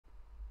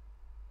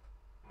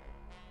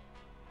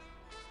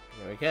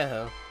we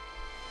go.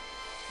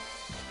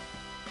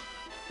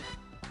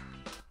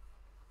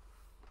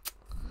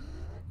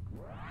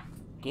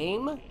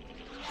 Game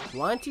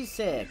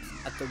 26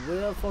 at the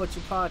Wheel of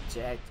Fortune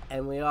Project,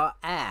 and we are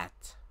at.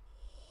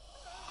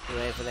 You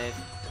ready for this?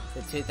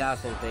 The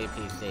 2003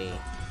 PC.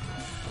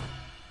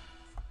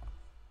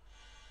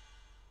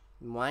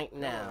 Right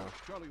now,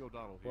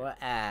 we're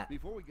at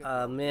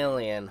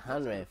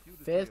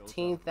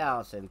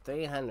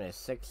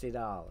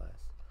 $1,115,360.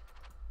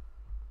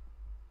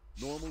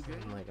 Normal game?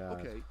 Oh my god.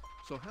 Okay,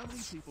 so how many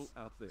people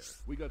out there?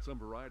 We got some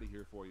variety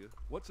here for you.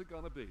 What's it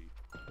gonna be?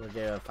 We'll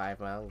do a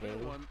 5-round game.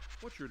 Everyone,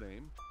 what's your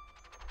name?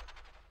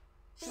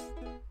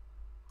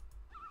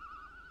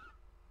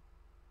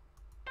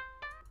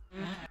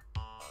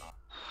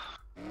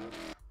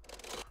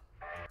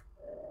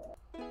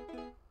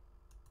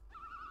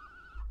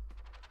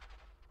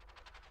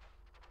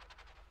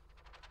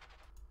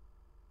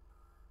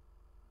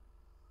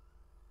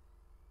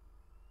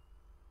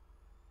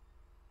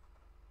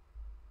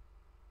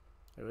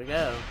 Here we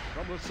go.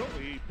 From the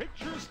Sony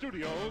Picture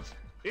Studios,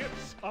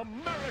 it's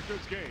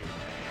America's Game.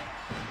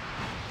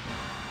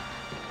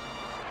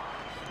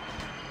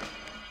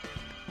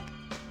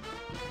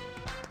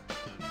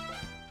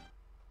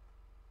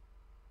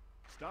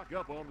 Stock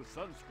up on the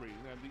sunscreen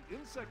and the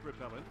insect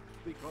repellent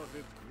because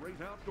it's Great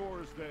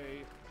Outdoors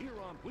Day here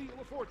on Wheel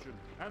of Fortune.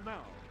 And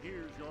now,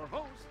 here's your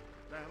host,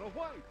 Dana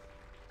White.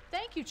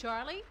 Thank you,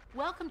 Charlie.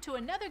 Welcome to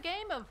another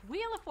game of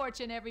Wheel of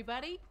Fortune,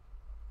 everybody.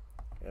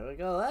 Here we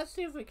go. Let's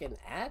see if we can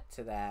add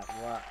to that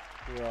what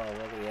we're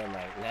already in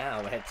right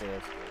now, which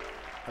is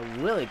a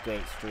really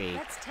great streak.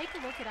 Let's take a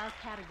look at our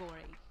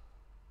category.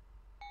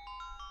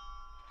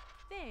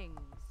 Things.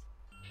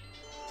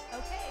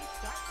 Okay,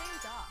 start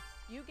things off.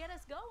 You get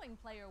us going,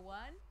 player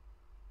one.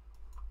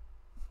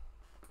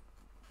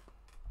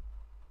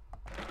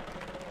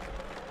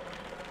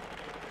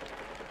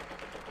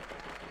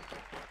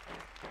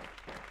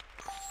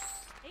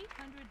 $800.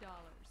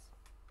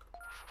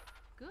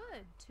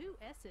 Good, 2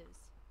 S's.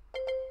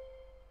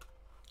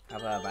 How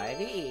about by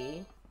the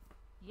E?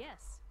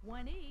 Yes,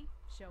 1 E.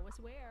 Show us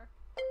where.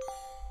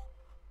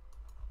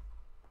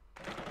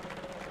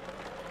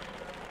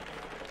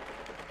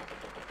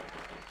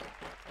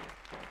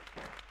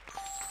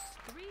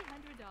 $300.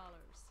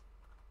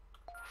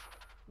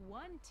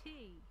 1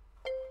 T.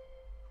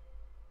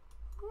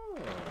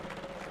 Hmm.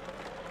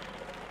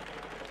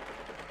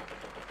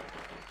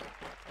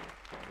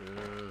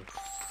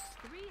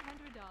 $300.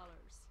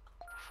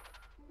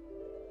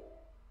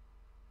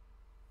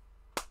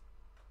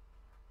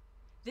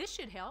 This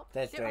should help.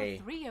 That's there right.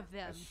 are 3 of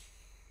them.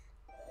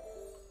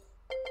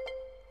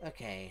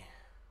 Okay.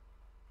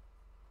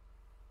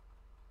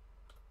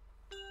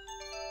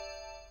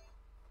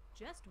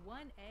 Just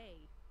 1 A.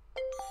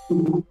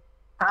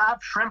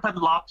 Crab, shrimp, and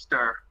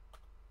lobster.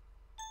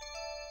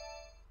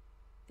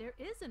 There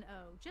is an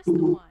O, just the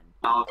one.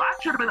 Oh,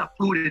 that should have been a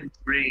food in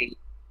 3.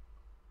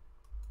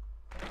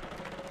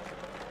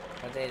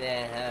 But they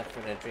didn't have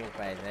for the drink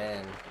by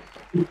then.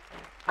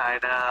 I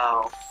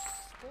know.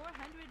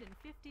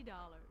 $450.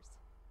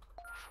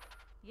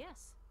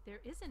 Yes, there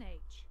is an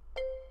H.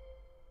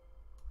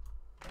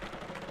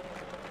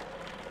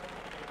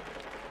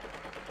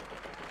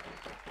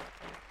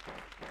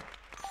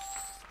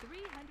 $300.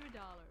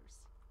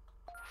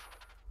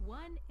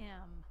 1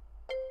 M.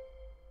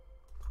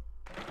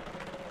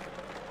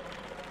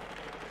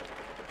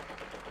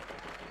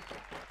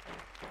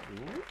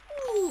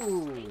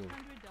 Ooh. $800.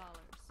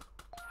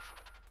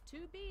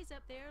 2 B's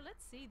up there.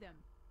 Let's see them.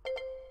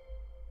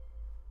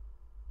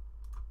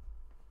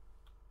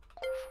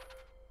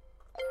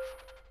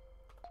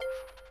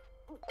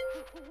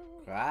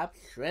 Crab,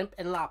 shrimp,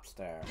 and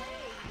lobster.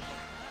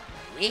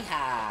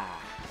 Yeehaw!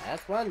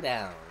 That's 1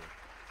 down.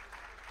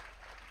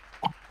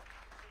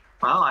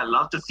 Well, I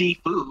love to see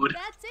food.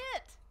 That's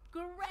it.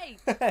 Great.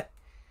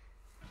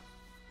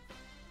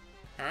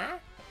 Huh?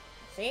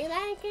 See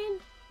that again?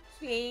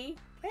 See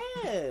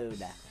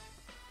food.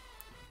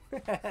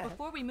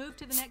 Before we move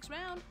to the next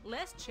round,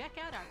 let's check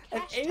out our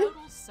cash If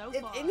totals so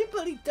If far.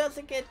 anybody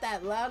doesn't get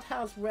that Loud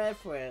House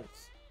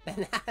reference,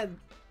 then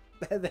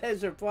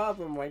there's a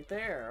problem right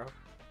there.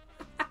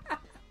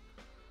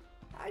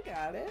 I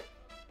got it.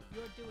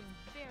 You're doing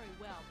very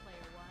well,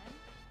 player one.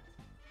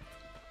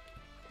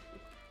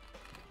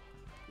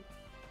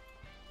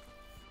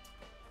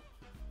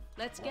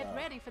 Let's get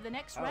ready for the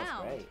next That was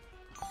round. great.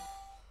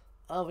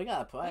 Oh, we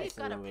got a prize. We've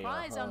got in a the wheel,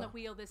 prize on huh? the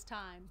wheel this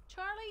time.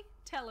 Charlie,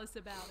 tell us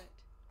about it.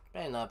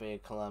 Better not be a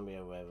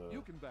Columbia River.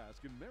 You can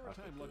bask in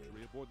maritime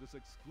luxury aboard this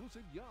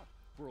exclusive yacht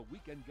for a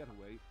weekend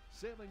getaway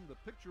sailing the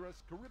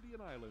picturesque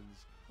Caribbean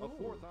islands, a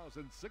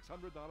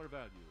 $4,600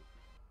 value.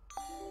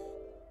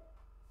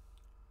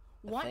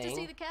 Want to thing?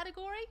 see the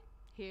category?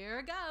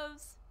 Here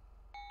goes.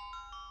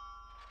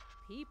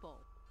 People.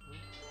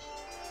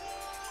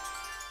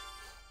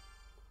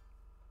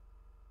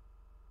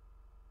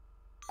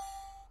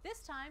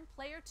 This time,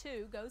 player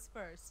 2 goes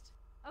first.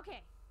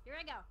 Okay, here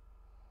I go.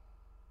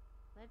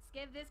 Let's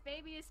give this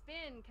baby a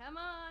spin. Come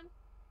on.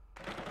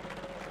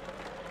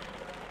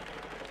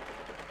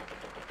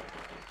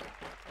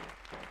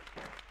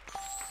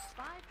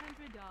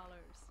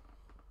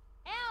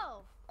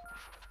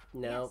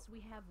 Nope. Yes,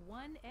 we have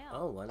one L.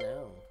 Oh,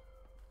 1L.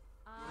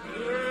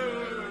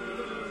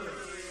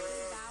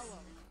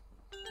 Vowel.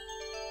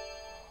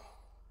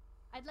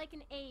 I'd like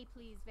an A,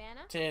 please,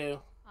 Vanna. 2.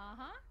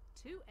 Uh-huh.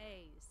 2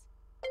 A's.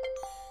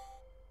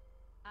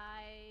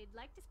 I'd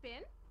like to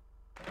spin.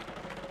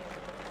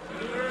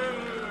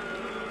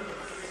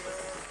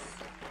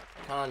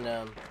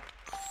 Condom.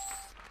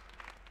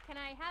 Can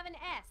I have an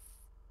S?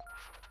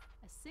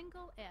 A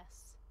single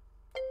S.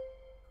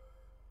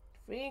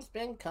 Free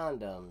spin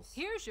condoms.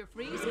 Here's your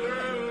free spin.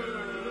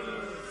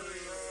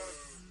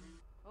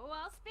 Oh,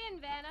 I'll spin,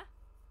 Vanna.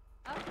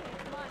 Okay,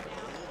 come on now.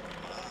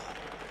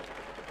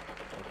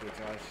 Thank you,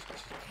 Josh.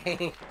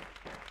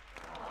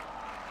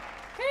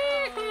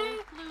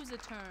 Oh, lose a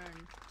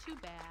turn. Too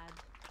bad.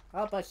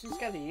 Oh, but she's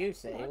got to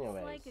use it anyways.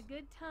 Looks like a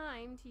good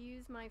time to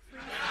use my free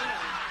spin.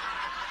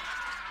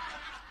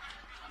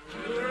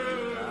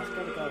 That's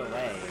gonna go to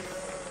waste.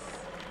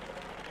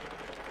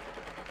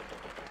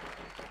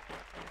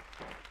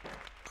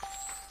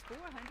 $400.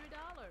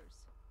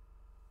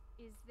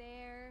 Is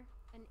there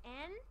an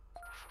N?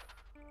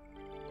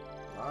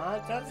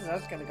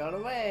 That's gonna go to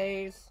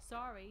waste.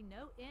 Sorry,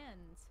 no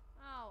ends.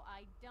 Oh,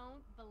 I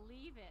don't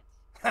believe it.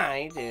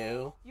 I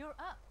do. You're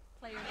up,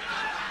 player.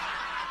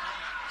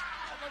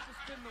 I'd like to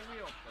spin the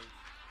wheel, please.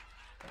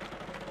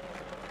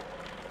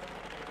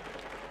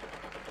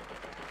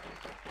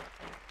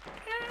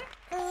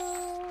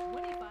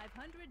 $2,500.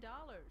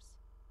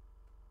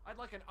 I'd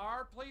like an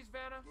R, please,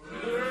 Vanna.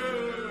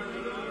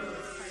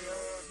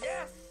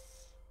 Yes!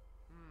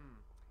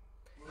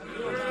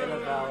 Let's get a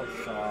vowel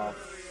shop.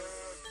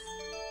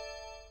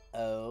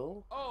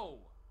 O. Oh!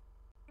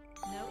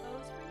 No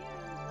O's for you.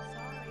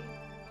 Sorry.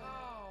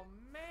 Oh,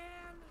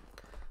 man!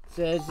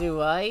 Susie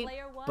White.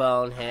 Player 1.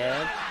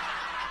 Bonehead.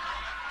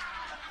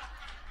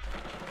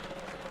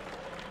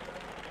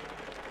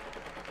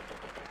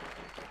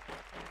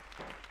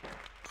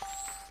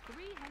 $300.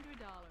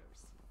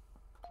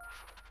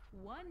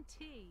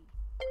 1T.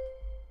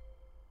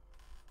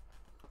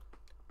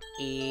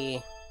 E.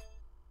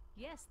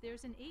 Yes,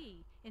 there's an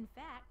E. In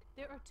fact,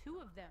 there are 2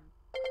 of them.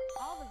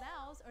 All the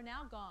vowels are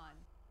now gone.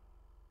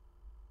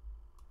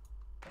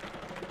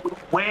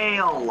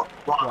 Whale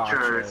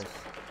watchers.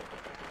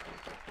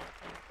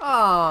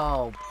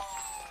 Oh,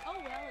 Oh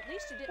well, at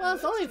least you didn't. well,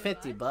 it's lose only too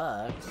 50 much.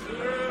 bucks.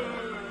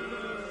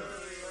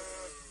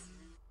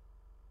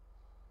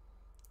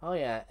 Oh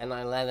yeah, and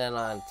I landed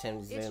on Tim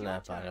It's your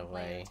Zuna, by turn, the player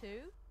way. 2.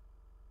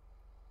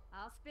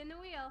 I'll spin the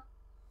wheel.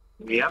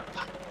 Yep.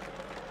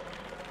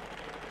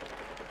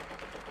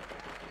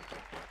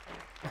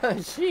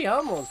 She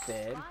almost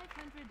did. $500.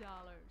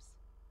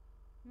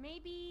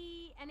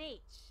 Maybe an H.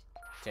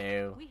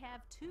 2. We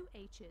have 2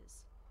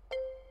 H's.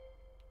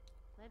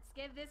 Let's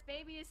give this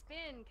baby a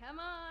spin. Come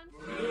on.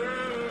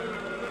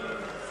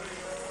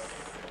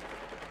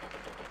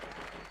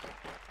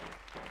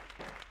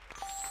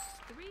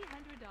 $300.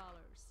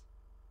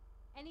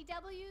 Any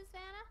W's,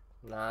 Vanna?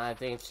 No, I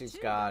think she's 2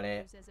 got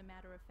it. W's, as a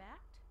matter of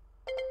fact.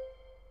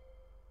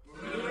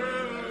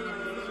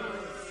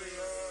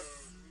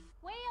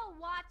 Whale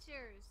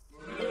watchers.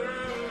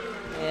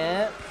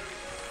 Yeah.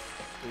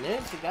 Knew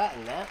she got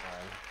in that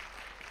one.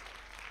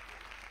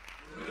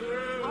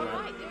 All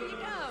right, there you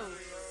go.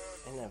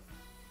 And the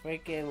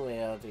freaking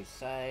wheel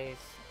decides.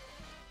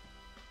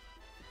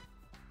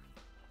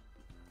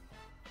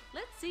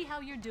 Let's see how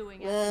you're doing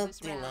after Well,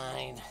 this round.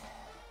 denied.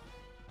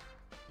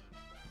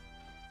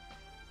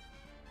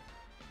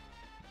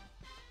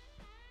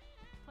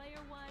 Player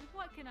 1,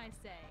 what can I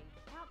say?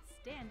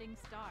 Outstanding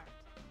start.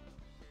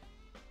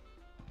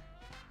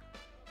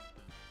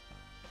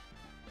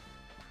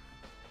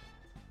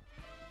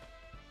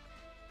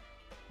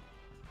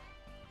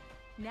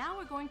 Now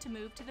we're going to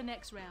move to the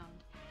next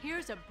round.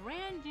 Here's a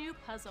brand new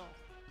puzzle.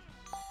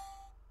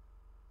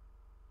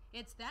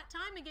 It's that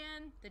time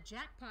again, the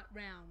jackpot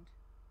round.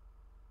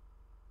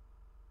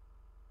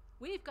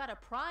 We've got a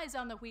prize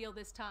on the wheel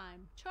this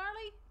time.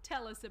 Charlie,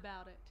 tell us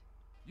about it.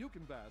 You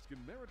can bask in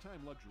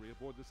maritime luxury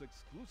aboard this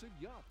exclusive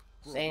yacht.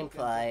 For a Same weekend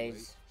getaway,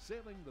 price.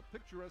 Sailing the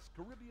picturesque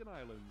Caribbean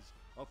islands,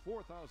 a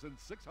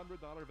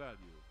 $4,600 value.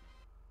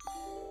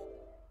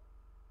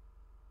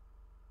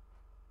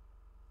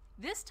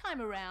 This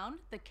time around,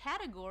 the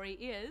category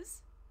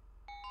is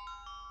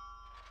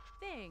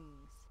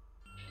things.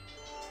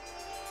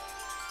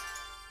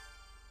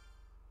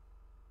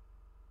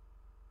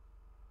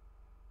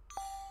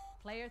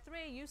 Player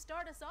 3, you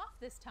start us off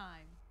this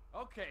time.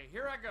 Okay,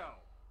 here I go.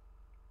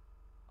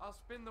 I'll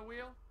spin the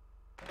wheel.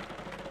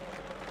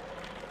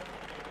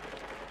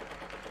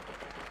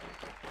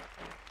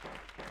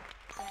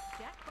 That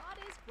jackpot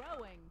is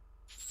growing.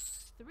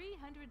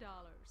 $300.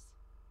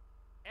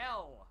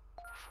 L.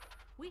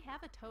 We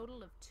have a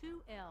total of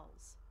 2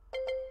 L's.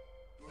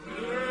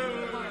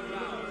 My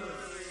vowel.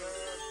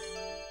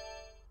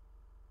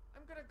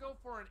 I'm gonna go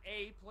for an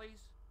A,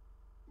 please.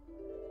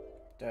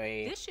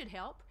 3. This should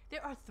help.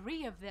 There are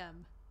 3 of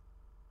them.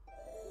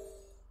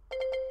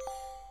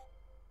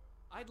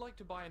 I'd like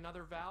to buy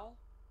another vowel.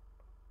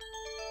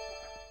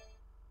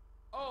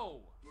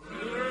 O. 2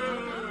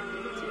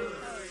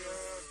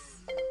 O's.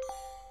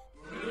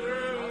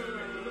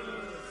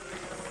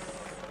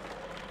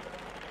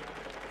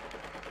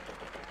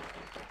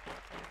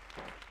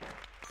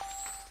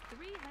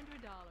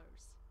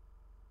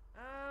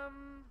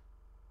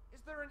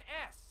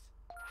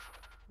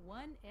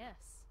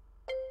 S.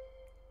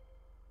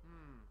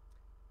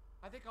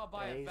 I think I'll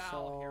buy a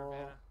vowel here,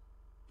 Vanna.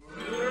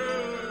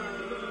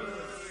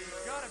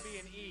 It's gotta be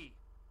an E.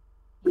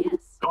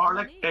 Yes.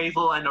 Garlic, an E.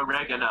 basil, and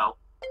oregano.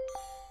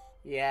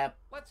 Yep.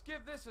 Let's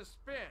give this a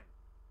spin.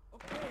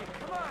 Okay,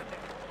 come on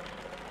now.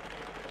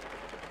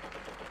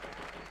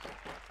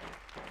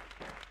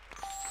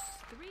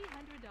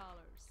 $300.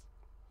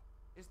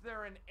 Is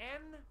there an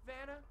N,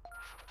 Vanna?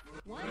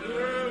 One E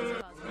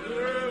is puzzle. I'd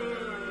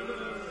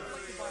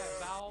like to buy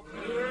a vowel,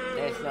 please.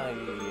 There's no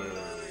you.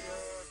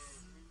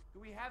 Do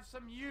we have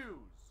some U's?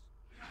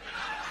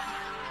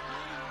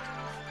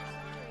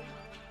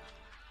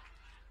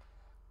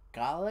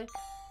 Garlic,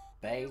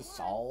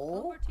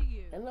 basil, Over to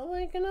you. and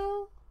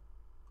oregano?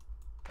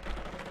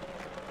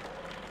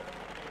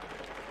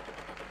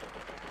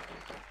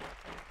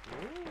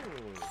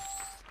 Ooh.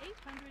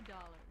 $800.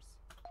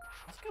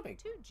 That's gonna be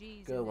 2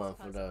 G's good in this one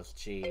for puzzle. those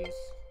cheese.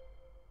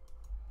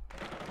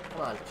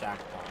 Come on,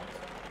 jackpot.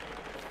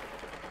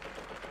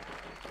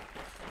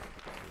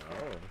 No.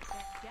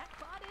 That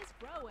jackpot is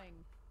growing.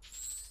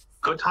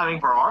 Good timing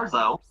for ours,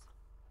 though.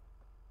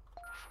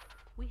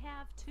 We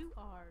have 2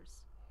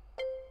 R's.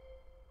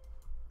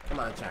 Come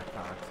on,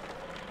 jackpot.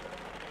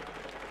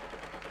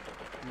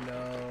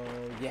 No.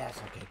 Yes,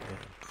 okay, good.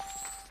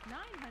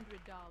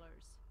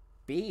 $900.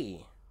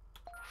 B.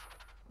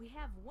 We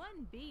have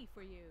 1 B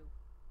for you.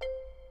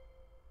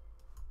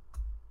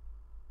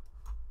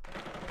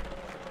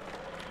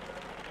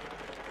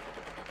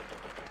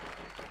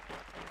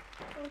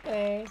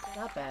 Okay,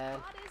 not bad.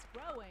 Jackpot is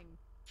growing.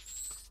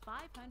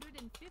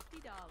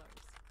 $550.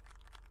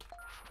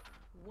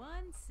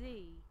 1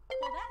 C.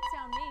 Well, that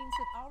sound means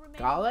that all remaining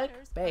Garlic,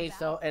 letters are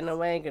basil, and vowels.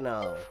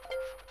 oregano.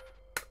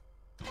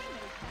 They make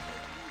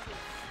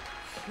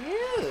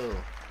it Phew!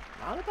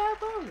 Not a bad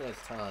one this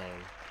time.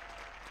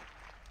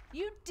 easy.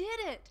 You did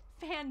it!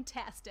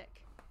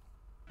 Fantastic.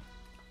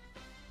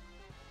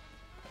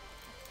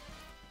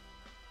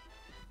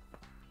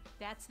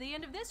 That's the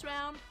end of this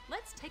round.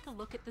 Let's take a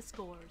look at the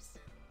scores.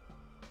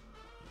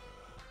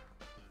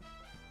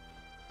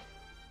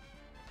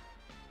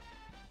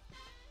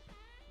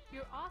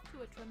 You're off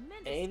to a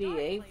tremendous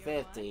start,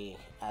 player 88.50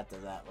 after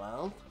that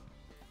round.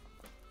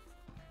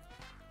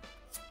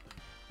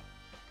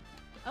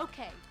 one.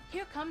 Okay,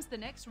 here comes the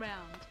next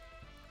round.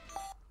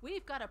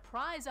 We've got a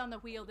prize on the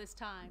wheel this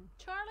time.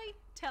 Charlie,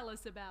 tell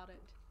us about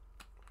it.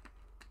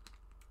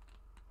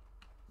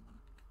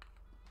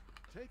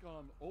 Take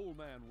on Old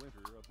Man Winter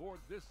aboard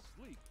this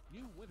sleek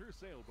new winter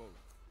sailboat.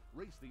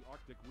 Race the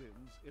Arctic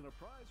winds in a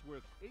prize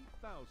worth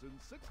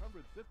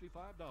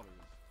 $8,655.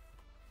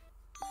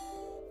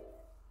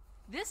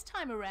 This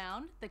time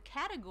around, the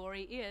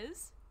category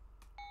is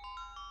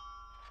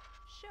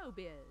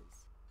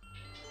Showbiz.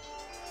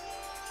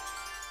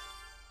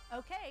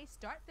 Okay,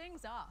 start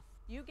things off.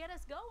 You get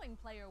us going,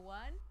 player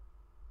 1.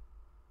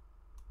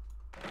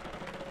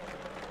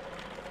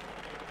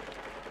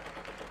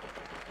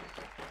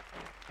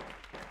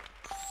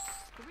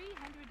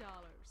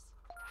 $300.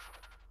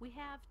 We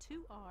have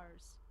 2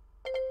 R's.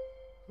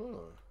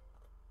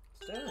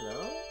 Is there an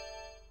O?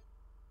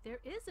 There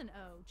is an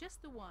O,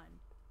 just the one.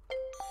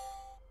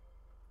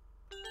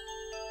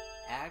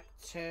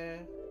 Actor.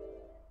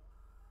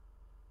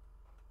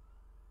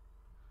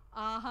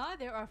 Uh-huh,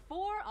 there are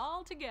 4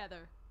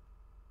 altogether.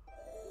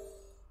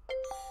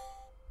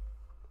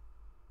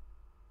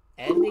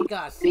 Andy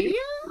Garcia?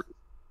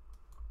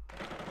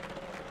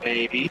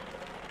 Maybe.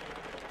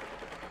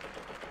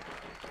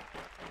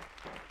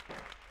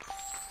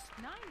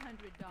 $900.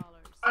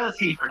 A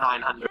C for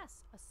 900.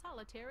 Yes, a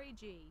solitary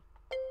G.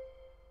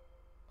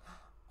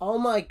 Oh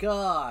my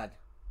god.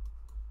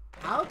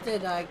 How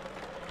did I...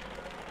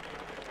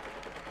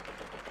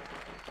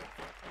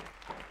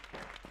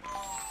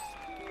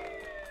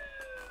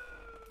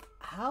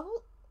 How?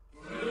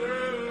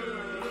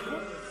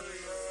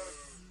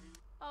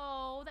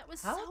 Oh, that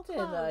was How so did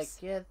close.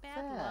 I get Bad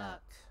that?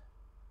 luck.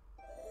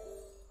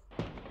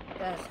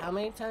 That's how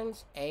many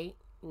times? 8,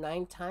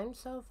 9 times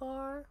so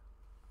far?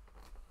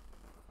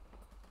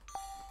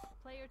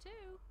 Player 2,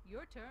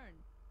 your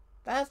turn.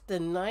 That's the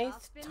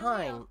ninth spin the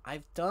time wheel.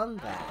 I've done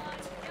Come that. on,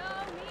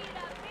 show me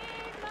the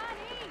big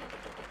money.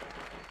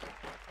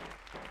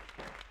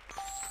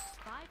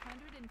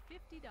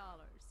 $550.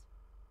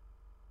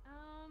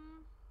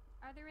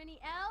 Are there any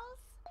L's?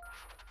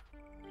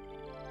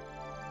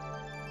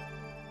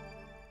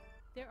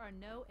 There are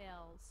no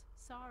L's.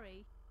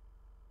 Sorry.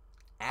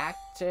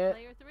 Actor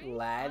Player 3, on to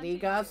Laddie you.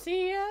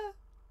 Garcia?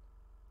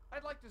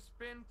 I'd like to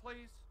spin,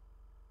 please.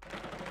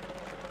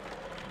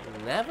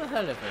 Never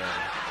heard of him.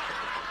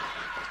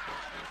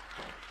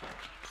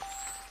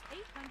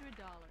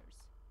 $800.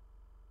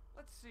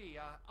 Let's see,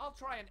 I'll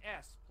try an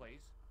S,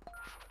 please.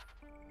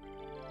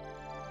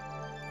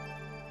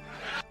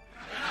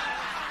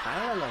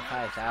 I don't know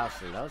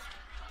 5,000. Those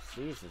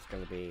C's is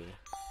gonna be.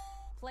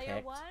 Player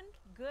Picked. 1,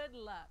 good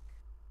luck.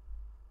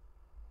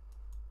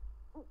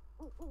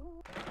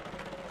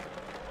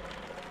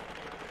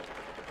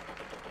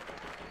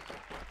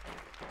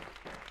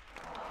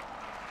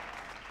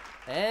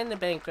 And the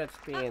bankrupt's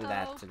being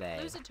that today.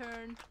 Lose a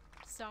turn.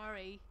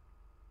 Sorry.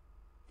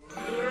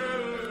 I'm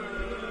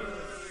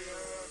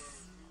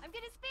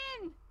gonna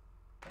spin.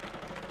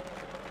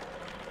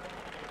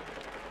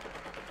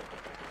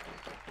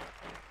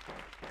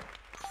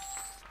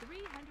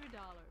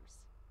 $300.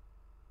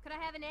 Could I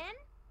have an N?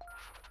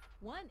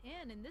 One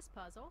N in this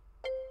puzzle.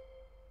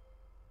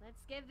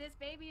 Let's give this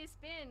baby a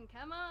spin.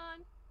 Come on.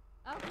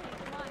 Okay,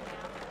 come on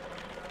now.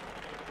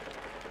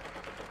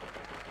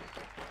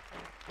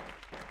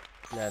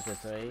 Another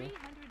 3. $300.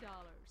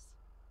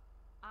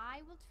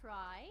 I will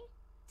try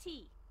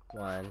T.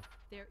 1.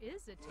 There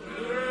is a T. I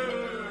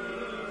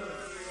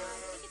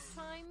think it's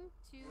time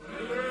to.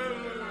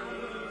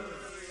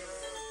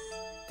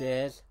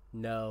 There's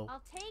no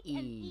I'll take E.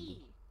 an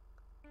E.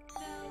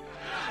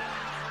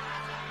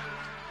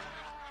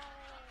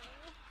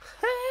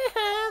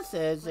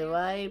 Says the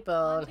right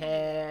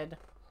bonehead.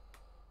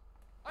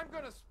 I'm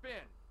gonna spin.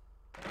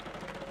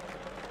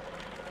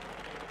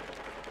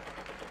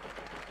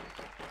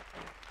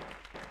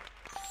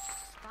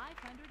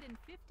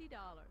 $550.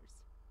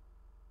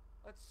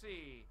 Let's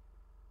see.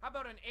 How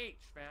about an H,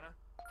 Vanna?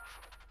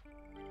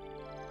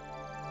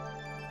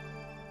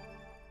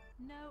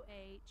 No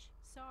H.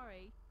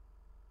 Sorry.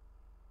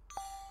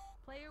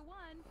 Player 1,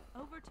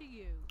 over to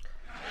you.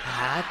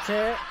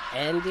 Hatter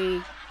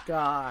Andy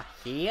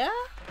Garcia?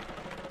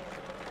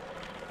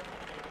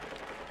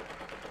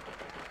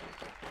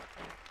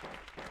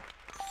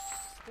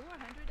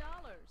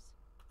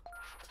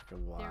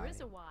 $400. There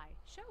is a Y.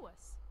 Show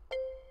us.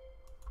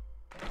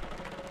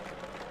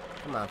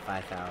 Come on,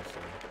 5,000.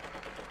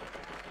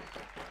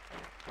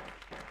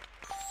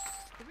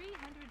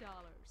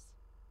 $300.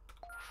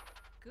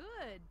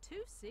 Good. 2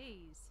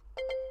 C's.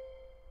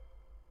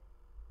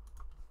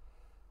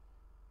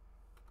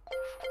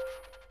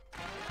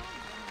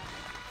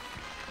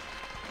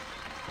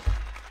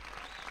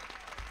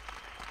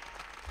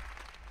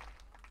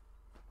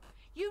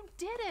 You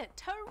did it!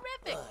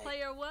 Terrific,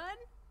 player 1!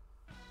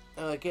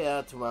 I'll get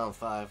out to round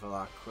 5 a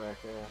lot quicker.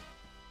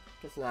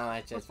 Because now I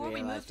just Before we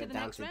move realized to we're the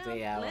down next to round,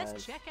 3 hours.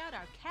 let's check out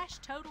our cash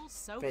totals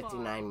so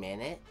 59 far.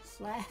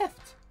 minutes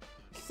left.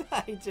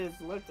 I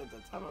just looked at the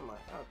time. I'm like,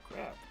 oh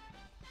crap.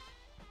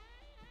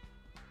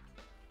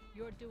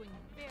 You're doing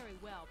very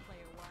well,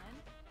 player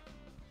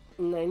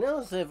 1. And I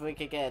know if we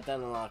could get it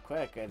done a lot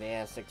quicker, the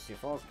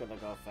N64 is gonna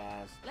go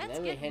fast. Let's and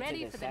then get we hit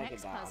ready to the for the Sega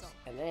next DOS, puzzle.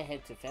 and then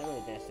hit to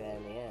Family Disc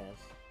and NES.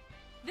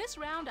 This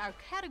round, our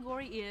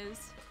category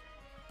is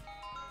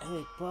And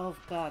we both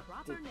got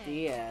Proper the names.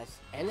 DS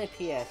and the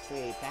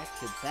PS3 back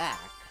to back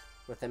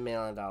with $1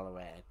 million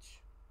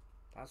edge.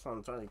 That's what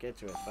I'm trying to get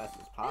to as fast as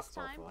this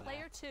possible time. for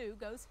Player that. 2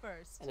 goes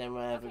first. And then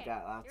whenever we Okay,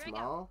 got lots here I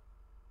go. more,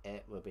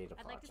 it will be the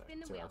I'd like project to spin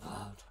the to wheel.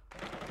 upload.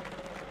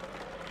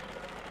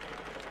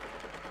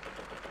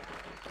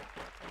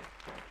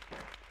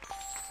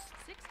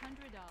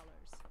 $600.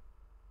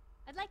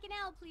 I'd like an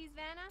L, please,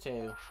 Vanna.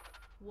 2.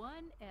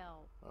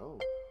 1L. Oh,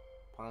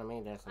 pardon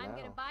me, there's an I'm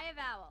gonna L. buy a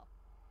vowel.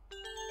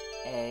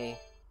 A.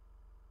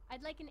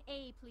 I'd like an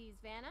A, please,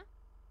 Vanna.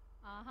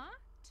 Uh-huh.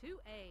 2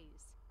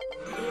 A's. I'd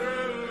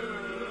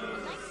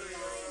like to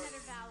buy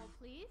another vowel,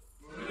 please.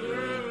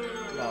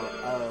 No,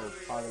 O,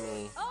 pardon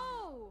me.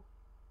 Oh!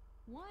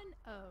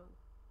 1O.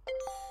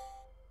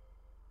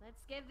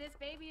 Let's give this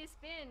baby a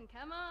spin.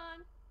 Come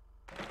on.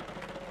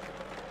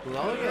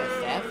 Lower your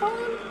cell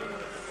phone?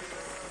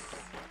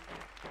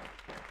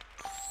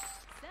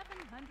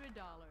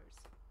 $700.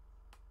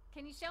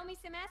 Can you show me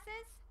some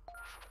S's?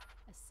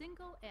 A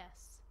single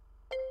S.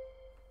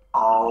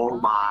 Oh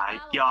my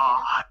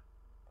god.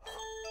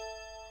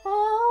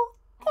 Oh,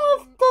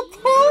 that's the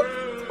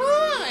 10th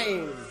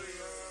time!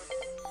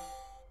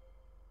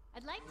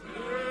 I'd like to buy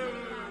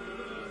another vowel,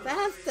 please.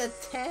 That's the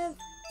 10th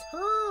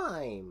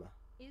time!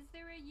 Is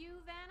there a U,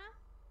 Vanna?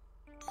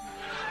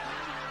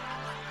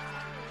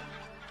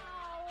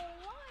 Oh,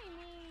 why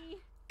me?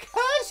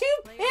 Cause you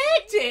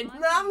picked it,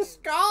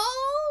 numbskull!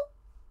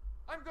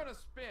 I'm gonna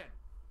spin.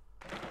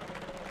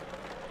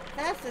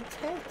 That's the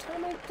 10th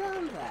time I've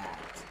done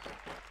that.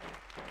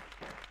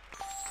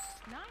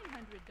 $900.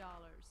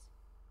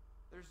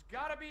 There's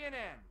gotta be an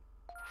N.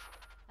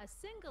 A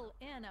single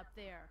N up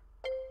there.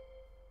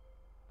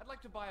 I'd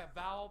like to buy a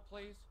vowel,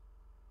 please.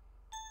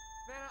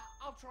 Vanna,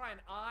 I'll try an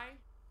I.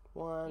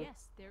 1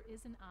 Yes, there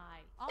is an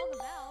I. All the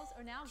vowels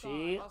are now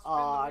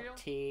gone.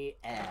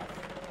 GRTF.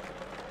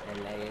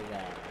 And there you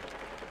go.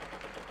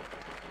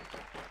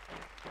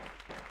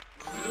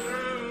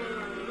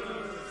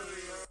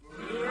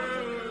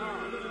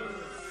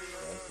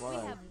 There's We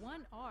 1. have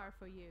 1 R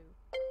for you.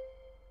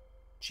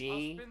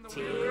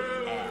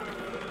 GTF.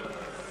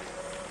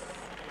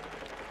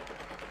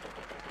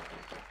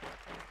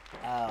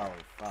 Oh,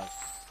 fuck.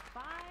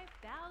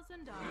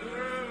 $5,000.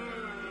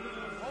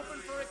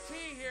 Hoping for a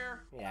T here.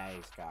 Yeah,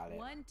 he's got it.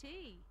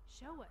 1T.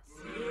 Show us.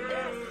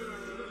 Yes!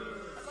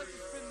 I'd like to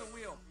spin the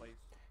wheel, please.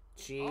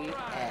 All right,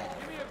 GF.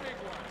 give me a big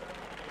one.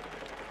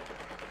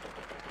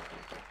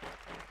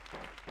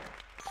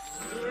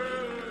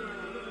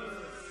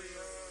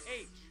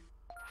 H.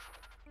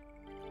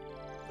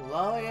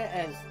 Lower it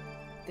as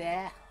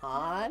that No,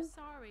 hard?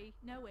 sorry,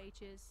 no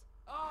H's.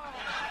 Oh,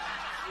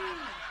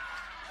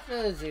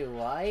 Susie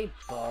White,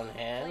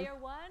 bonehead. Player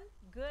 1,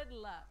 good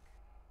luck.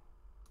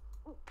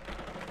 Oh,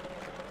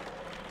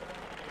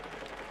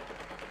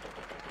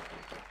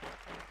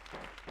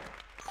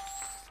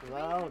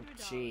 $300.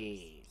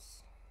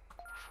 jeez.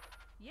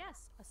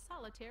 Yes, a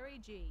solitary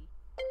G.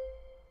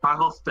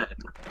 Michael spin.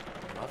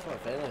 That's what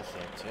finish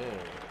it, too.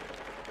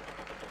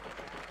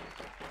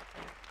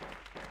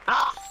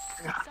 Ah!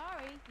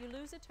 Sorry, you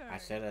lose a turn. I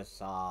should have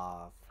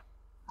soft.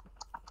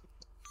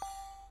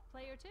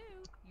 Player 2,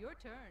 your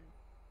turn.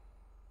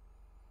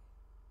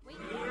 Wait,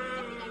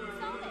 I think I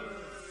can solve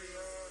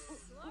it.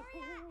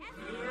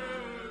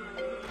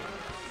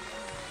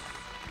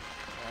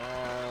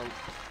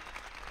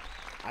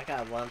 I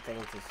got one thing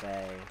to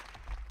say.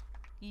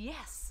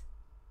 Yes.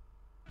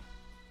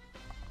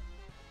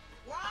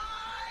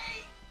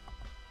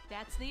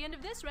 That's the end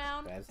of this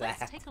round. That's Let's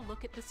that. take a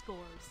look at the scores.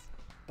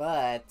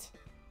 But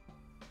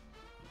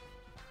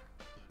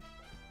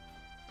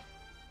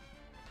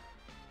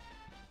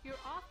You're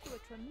off to a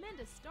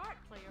tremendous start,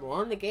 player we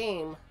won the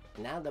game.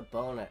 Now the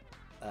bonus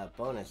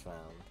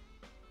round.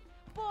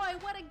 Boy,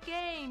 what a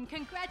game!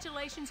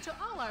 Congratulations to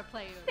all our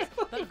players.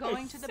 But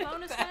going to the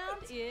bonus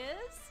round is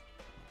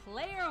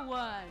player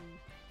 1.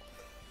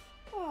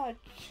 Or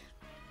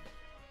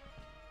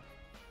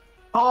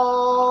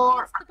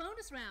It's the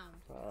bonus round.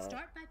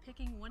 Start by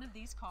picking one of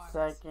these cards.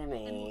 Second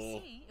And we'll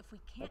E. see if we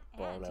The can't add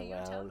bonus to your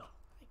round. total.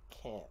 I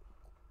can't.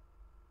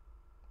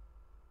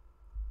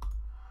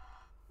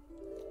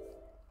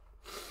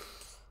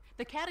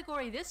 The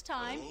category this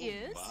time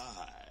is...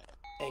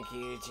 Thank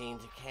you, Eugene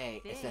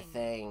Decay. It's a Thing.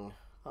 thing.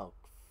 Oh,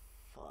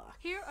 fuck.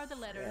 Here are the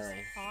letters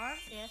Really?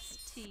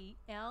 R-S-T-L-N-E.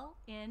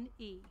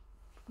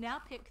 Now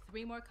pick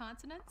 3 more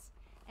consonants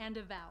and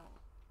a vowel.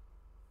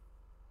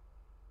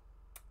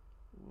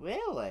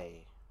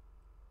 Really?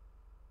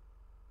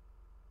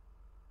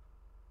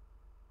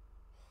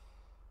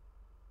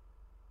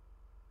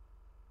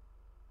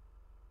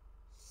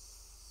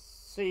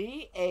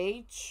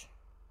 C-H...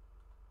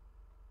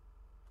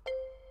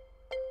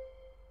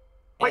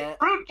 wait, and-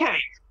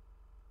 fruitcake.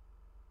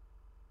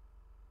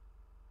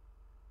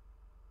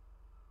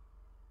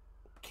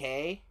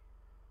 K?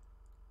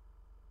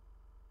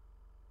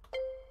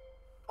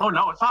 Oh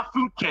no, it's not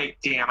fruitcake.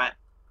 Damn it.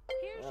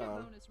 Here's your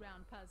Oh. bonus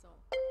round puzzle.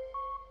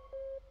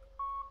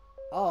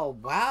 Oh,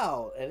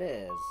 wow, it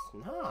is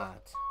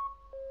not.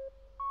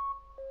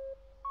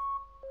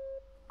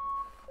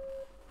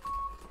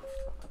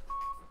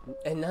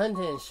 And none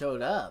didn't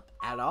showed up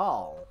at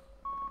all.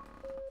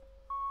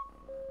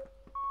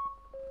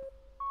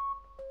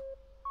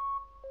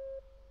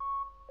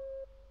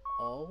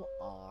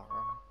 O-R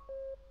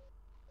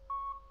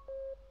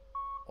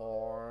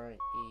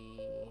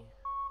R-E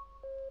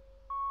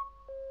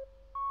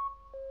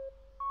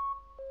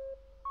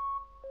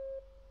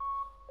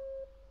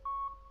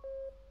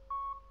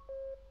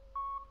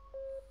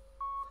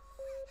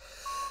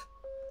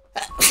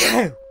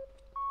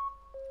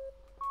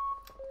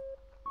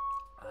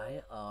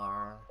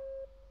I-R.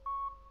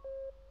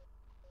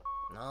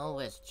 No,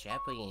 it's J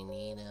when you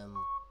need him.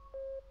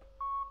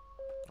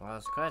 Well,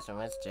 it's question,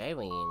 what's J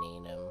when you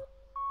need him?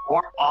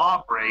 Or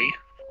Aubrey.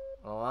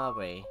 Oh,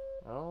 Aubrey.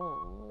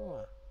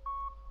 Oh.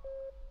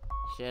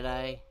 Should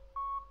I?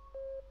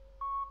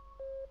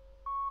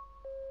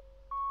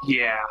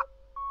 Yeah.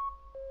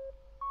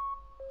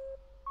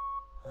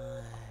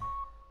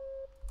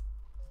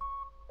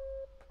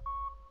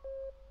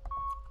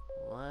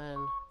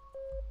 One,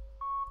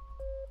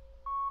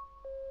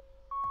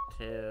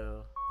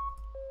 two,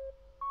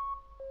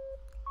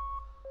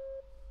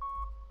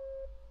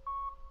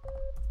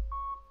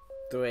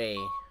 three.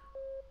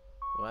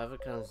 Whoever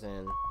comes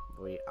in,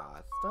 we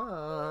are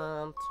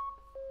stumped.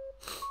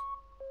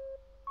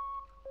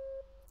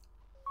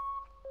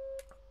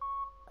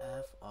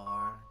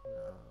 F-R,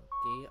 no,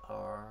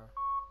 D-R,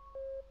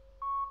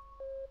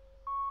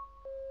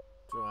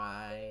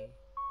 dry.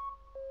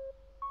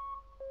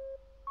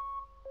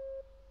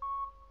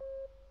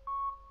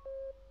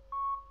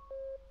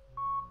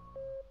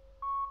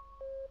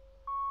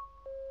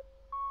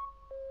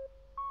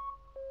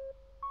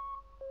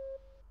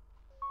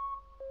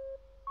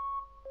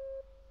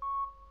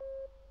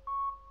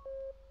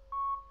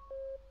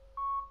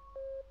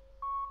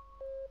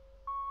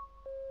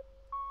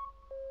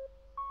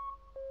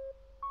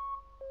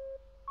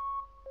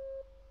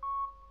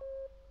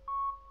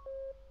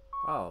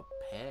 Oh,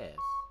 piss.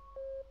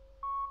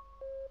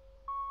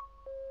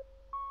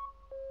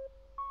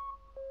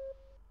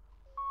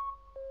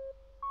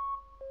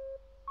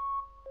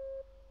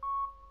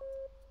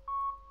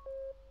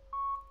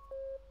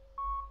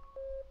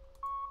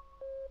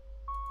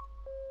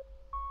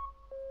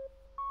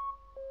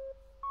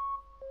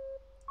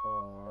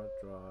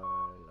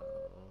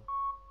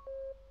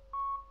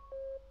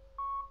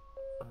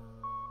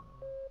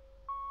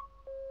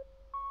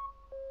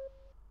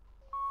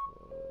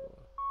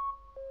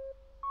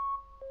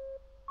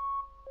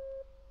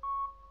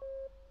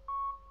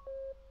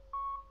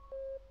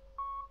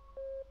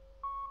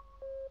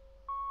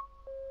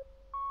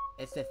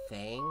 It's a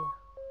thing?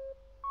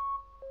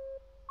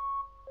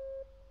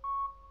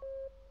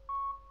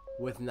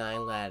 With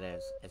 9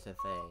 letters. It's a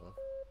thing.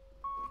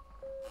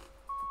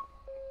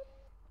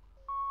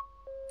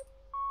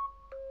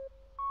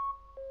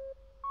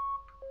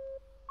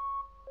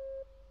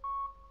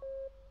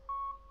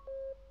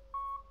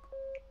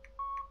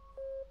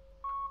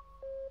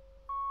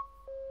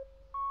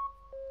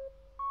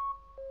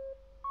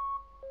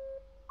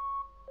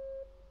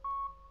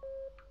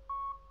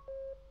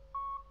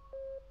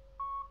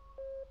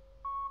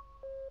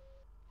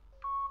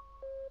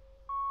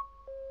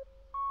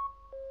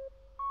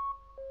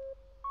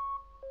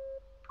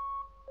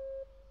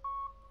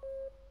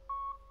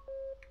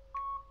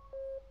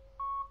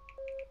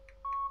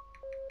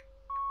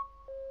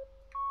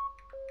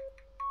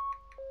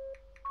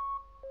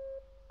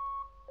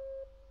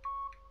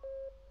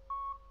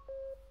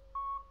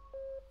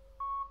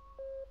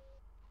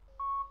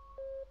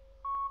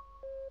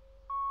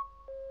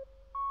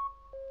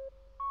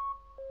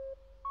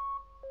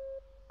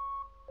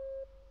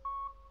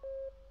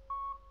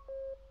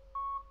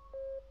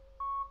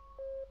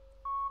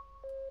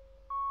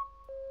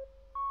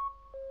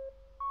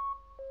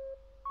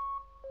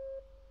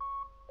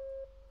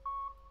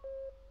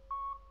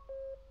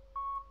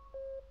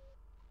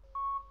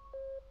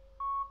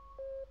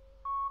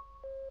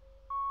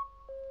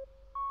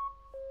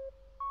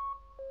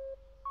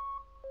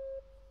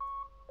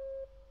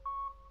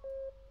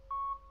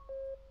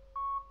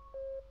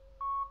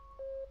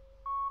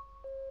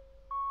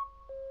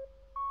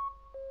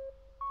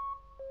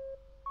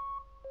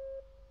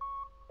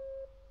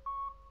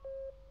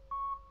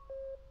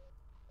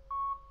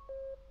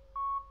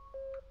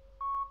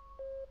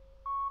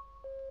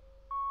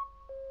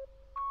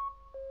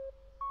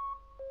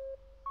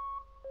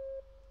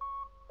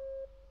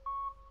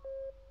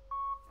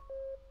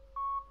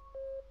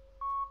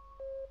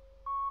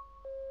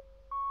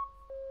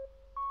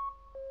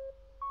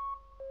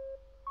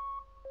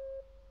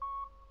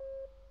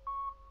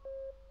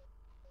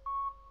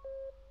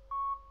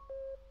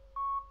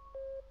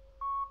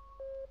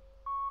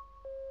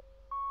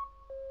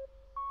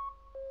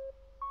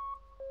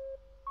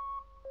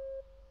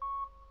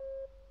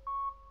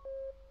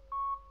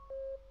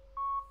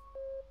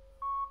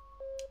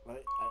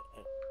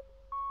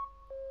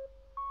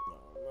 No,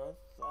 not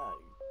that.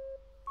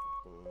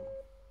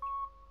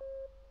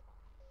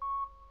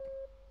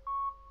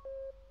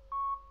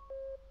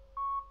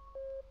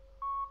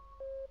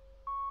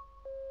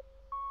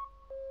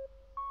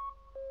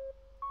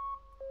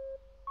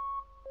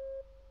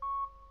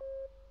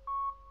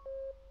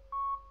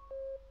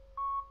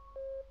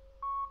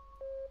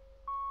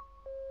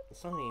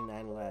 It's only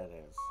 9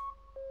 letters.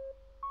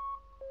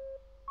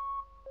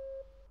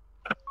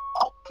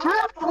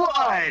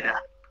 Driftwood!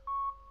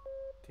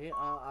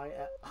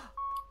 T-R-I-F.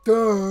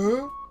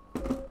 Duh!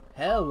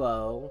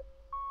 Hello.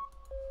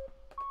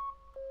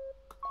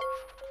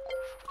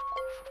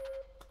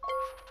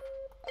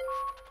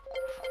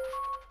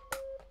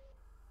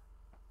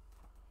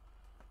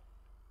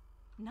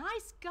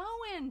 Nice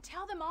going.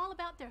 Tell them all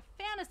about their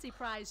fantasy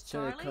prize,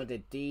 Charlie. Should have called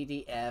it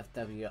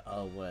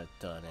DDFWO would have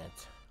done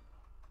it.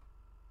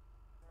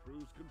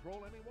 Cruise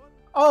control, anyone?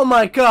 Oh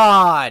my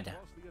god!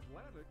 Across the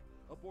Atlantic,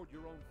 aboard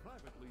your own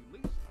privately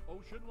leased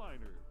ocean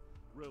liner.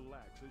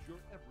 Relax as your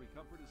every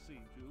comfort is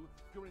seen to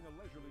during a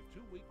leisurely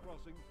 2-week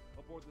crossing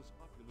aboard this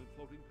opulent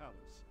floating palace.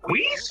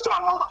 We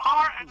sold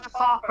our ass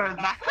off for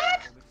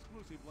that! An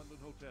exclusive London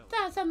hotel.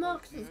 That's the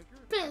most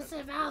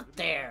expensive out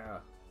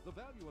there. The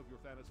value of your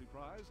fantasy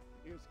prize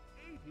is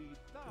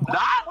 $80,000.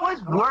 That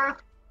was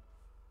worth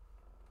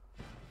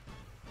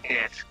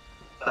it,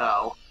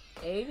 though.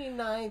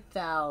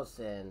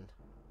 89,000.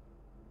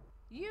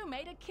 You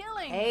made a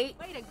killing. Eight-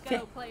 Way to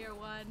go, player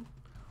one.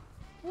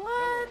 What?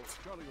 Hello,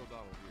 Charlie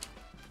O'Donnell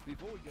here.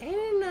 Before we get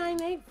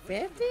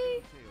 89,850?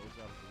 details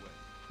out of the way.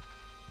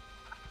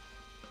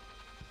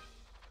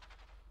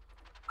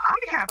 I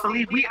can't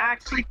believe we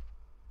actually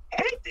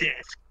hit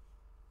this.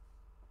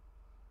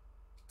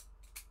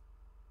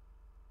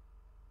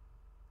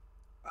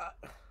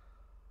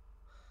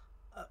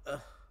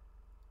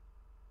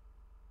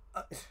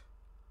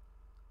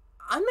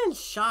 I'm in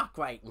shock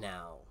right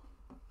now.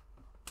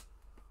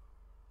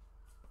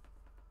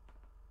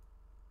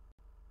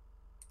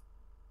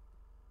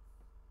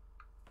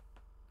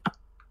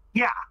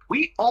 Yeah,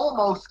 we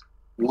almost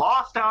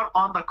lost out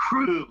on the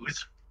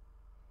cruise.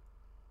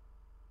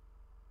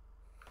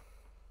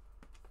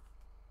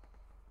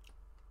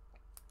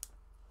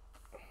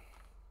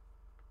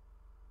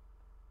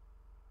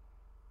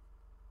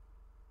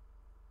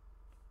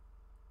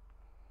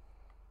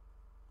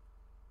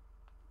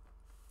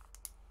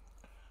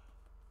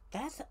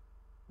 That's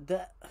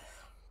the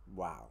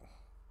wow.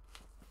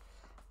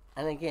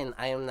 And again,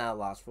 I am not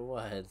lost for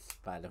words,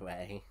 by the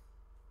way.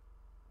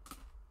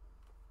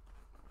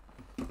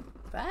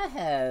 That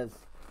has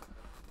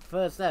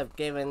first up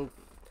given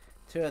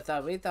to us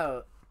that we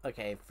thought,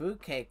 okay,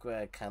 fruitcake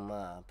would come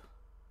up.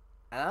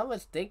 And I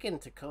was thinking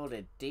to call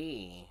it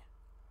D.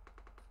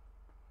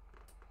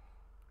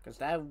 Because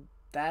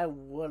that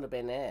would have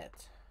been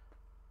it.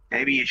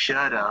 Maybe you should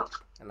have.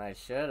 And I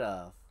should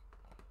have.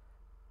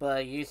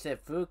 But you said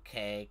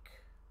fruitcake.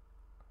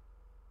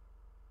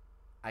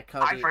 I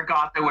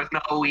forgot there was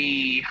no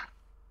E.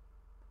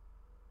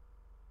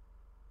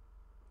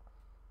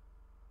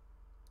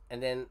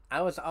 And then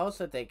I was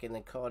also thinking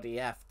to call the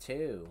F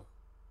too.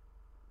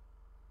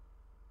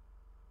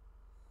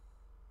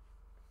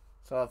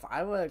 So if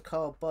I would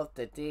call both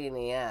the D and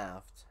the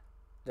F,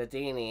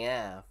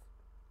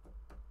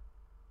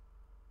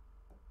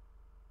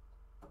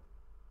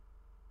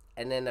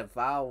 and then the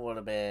vowel would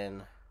have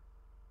been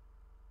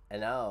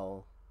an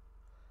O,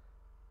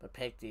 but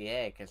pick the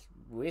A because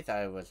we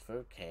thought it was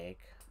fruitcake.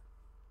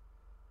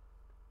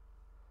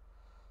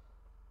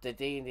 The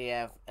D and the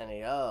F and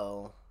the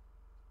O,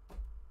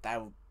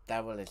 that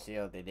would have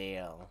sealed the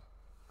deal.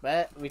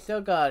 But we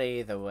still got it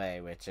either way,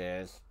 which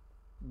is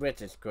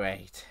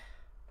great.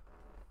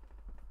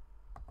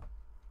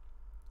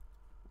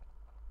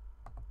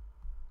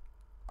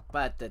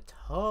 But the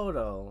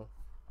total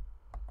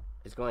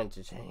is going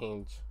to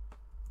change.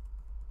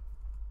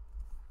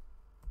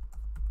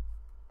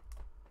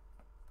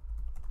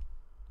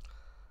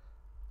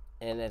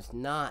 And it's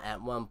not at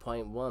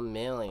 1.1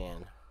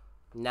 million.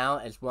 Now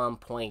it's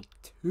 1.2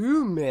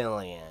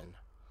 million.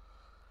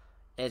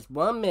 It's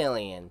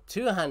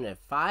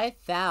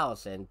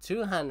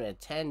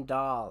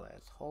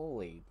 $1,205,210.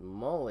 Holy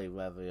moly,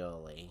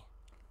 ravioli.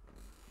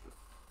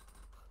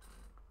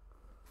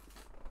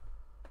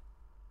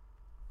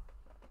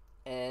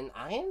 And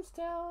I am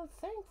still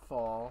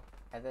thankful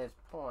at this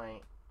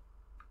point.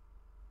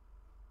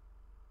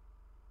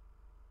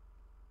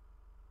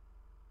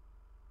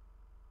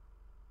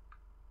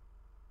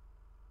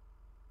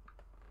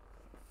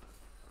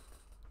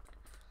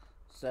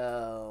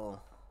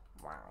 So,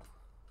 wow.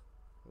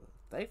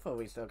 Thankful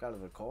we still got a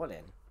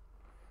recording.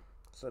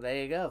 So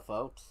there you go,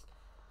 folks.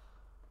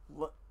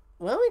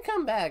 When we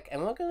come back,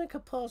 and we're going to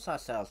compose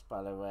ourselves,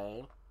 by the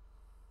way.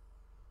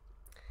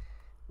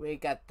 We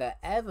got the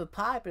ever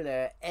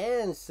popular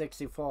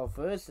N64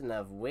 version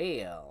of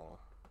Wheel.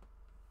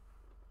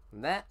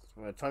 And that's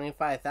for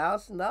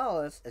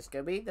 $25,000. It's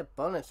going to be the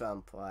bonus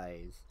round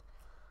prize.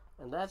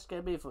 And that's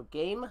going to be for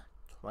game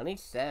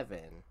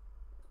 27.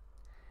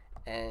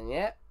 And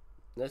yep,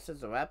 this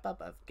is a wrap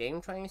up of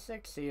game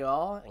 26. See you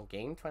all in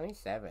game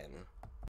 27.